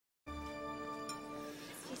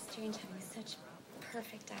strange having such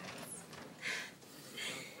perfect eyes.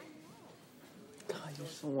 God, you're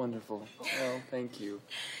so wonderful. Oh, thank you.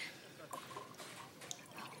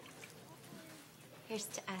 Here's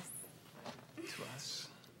to us. To us.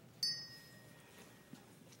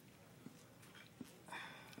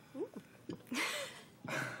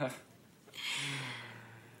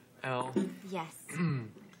 Elle. Yes.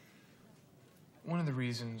 One of the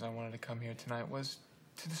reasons I wanted to come here tonight was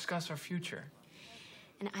to discuss our future.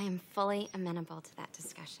 And I am fully amenable to that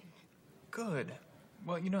discussion. Good.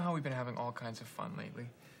 Well, you know how we've been having all kinds of fun lately.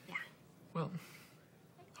 Yeah. Well,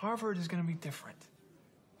 Harvard is going to be different.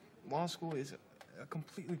 Law school is a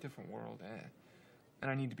completely different world,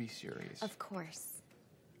 and I need to be serious. Of course.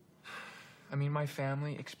 I mean, my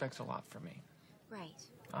family expects a lot from me. Right.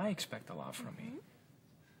 I expect a lot from me.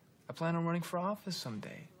 I plan on running for office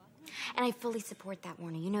someday. And I fully support that,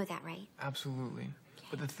 Warner. You know that, right? Absolutely. Okay.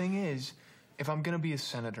 But the thing is, if I'm going to be a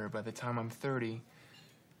senator by the time I'm 30,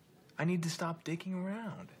 I need to stop dicking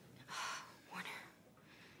around. Warner,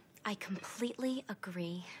 I completely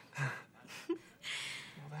agree. Well,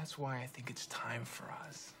 that's why I think it's time for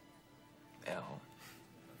us. Elle.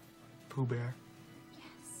 Pooh Bear.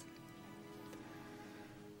 Yes.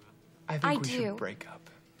 I think we should break up.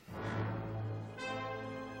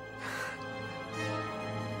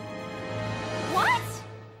 What?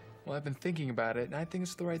 Well, I've been thinking about it, and I think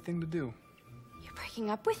it's the right thing to do. You're breaking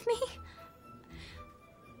up with me?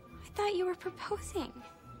 I thought you were proposing.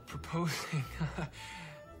 Proposing?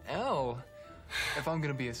 Elle, if I'm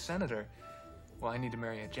gonna be a senator, well, I need to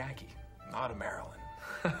marry a Jackie, not a Marilyn.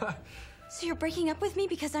 So you're breaking up with me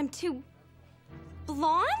because I'm too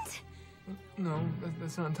blonde? No,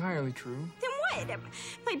 that's not entirely true. Then what?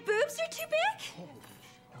 My boobs are too big?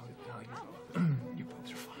 No, your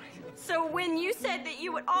boobs are fine. So when you said that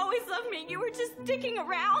you would always love me, you were just dicking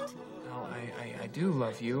around? Well, I do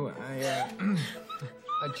love you.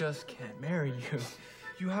 I just can't marry you.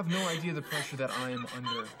 You have no idea the pressure that I am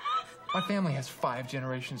under. My family has 5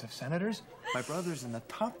 generations of senators. My brother's in the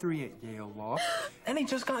top 3 at Yale Law. And he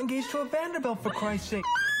just got engaged to a Vanderbilt, for Christ's sake.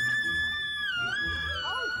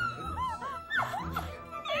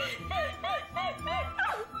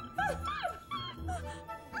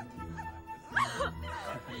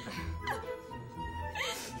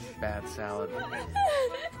 Bad salad.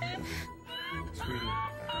 Sweetie.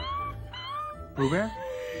 Pooh Bear?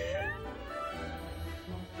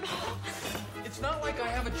 It's not like I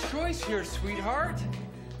have a choice here, sweetheart.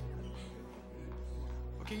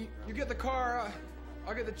 Okay, you get the car,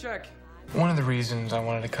 I'll get the check. One of the reasons I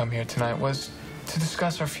wanted to come here tonight was to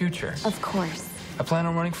discuss our future. Of course. I plan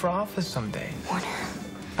on running for office someday. Warner.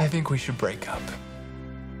 I think we should break up.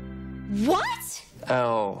 What?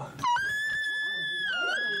 Elle.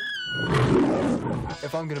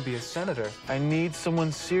 If I'm gonna be a senator, I need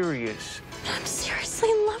someone serious. I'm seriously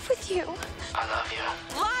in love with you. I love you.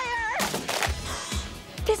 Liar!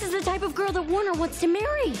 This is the type of girl that Warner wants to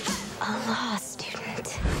marry. A law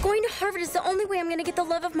student. Going to Harvard is the only way I'm gonna get the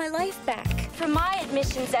love of my life back. For my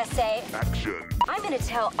admissions essay, Action. I'm gonna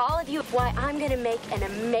tell all of you why I'm gonna make an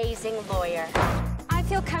amazing lawyer. I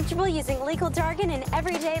feel comfortable using legal jargon in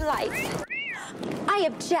everyday life. I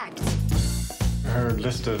object. Her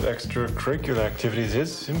list of extracurricular activities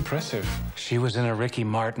is impressive. She was in a Ricky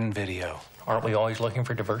Martin video. Aren't we always looking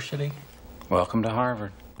for diversity? Welcome to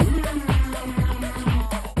Harvard.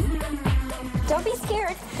 Don't be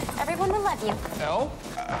scared. Everyone will love you. Elle?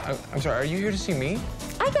 I'm sorry, are you here to see me?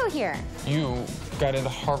 I go here. You got into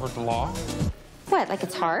Harvard Law? What, like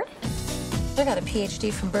it's hard? I got a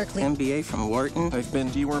PhD from Berkeley. MBA from Wharton. I've been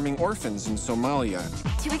deworming orphans in Somalia.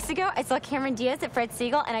 2 weeks ago, I saw Cameron Diaz at Fred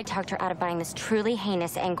Siegel, and I talked her out of buying this truly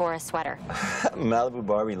heinous Angora sweater. Malibu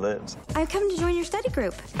Barbie lives. I've come to join your study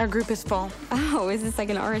group. Our group is full. Oh, is this like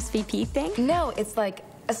an RSVP thing? No, it's like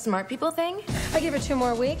a smart people thing. I give it 2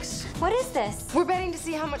 more weeks. What is this? We're betting to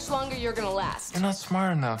see how much longer you're gonna last. You're not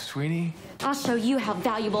smart enough, sweetie. I'll show you how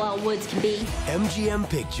valuable Elle Woods can be. MGM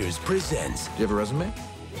Pictures presents. Do you have a resume?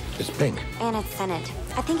 It's pink. And it's scented.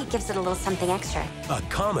 I think it gives it a little something extra. A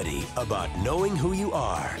comedy about knowing who you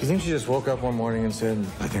are. Do you think she just woke up one morning and said,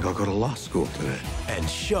 I think I'll go to law school today? And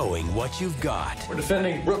showing what you've got. We're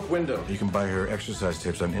defending Brooke Window. You can buy her exercise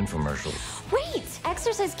tips on infomercials. Wait!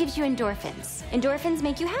 Exercise gives you endorphins. Endorphins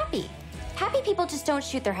make you happy. Happy people just don't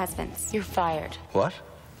shoot their husbands. You're fired. What?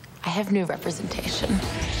 I have new representation.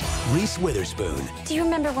 Reese Witherspoon. Do you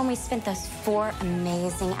remember when we spent those 4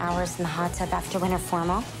 amazing hours in the hot tub after winter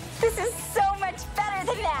formal? This is so much better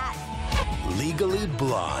than that! Legally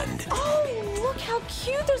Blonde. Oh, look how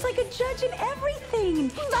cute. There's like a judge and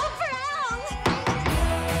everything. Love forever!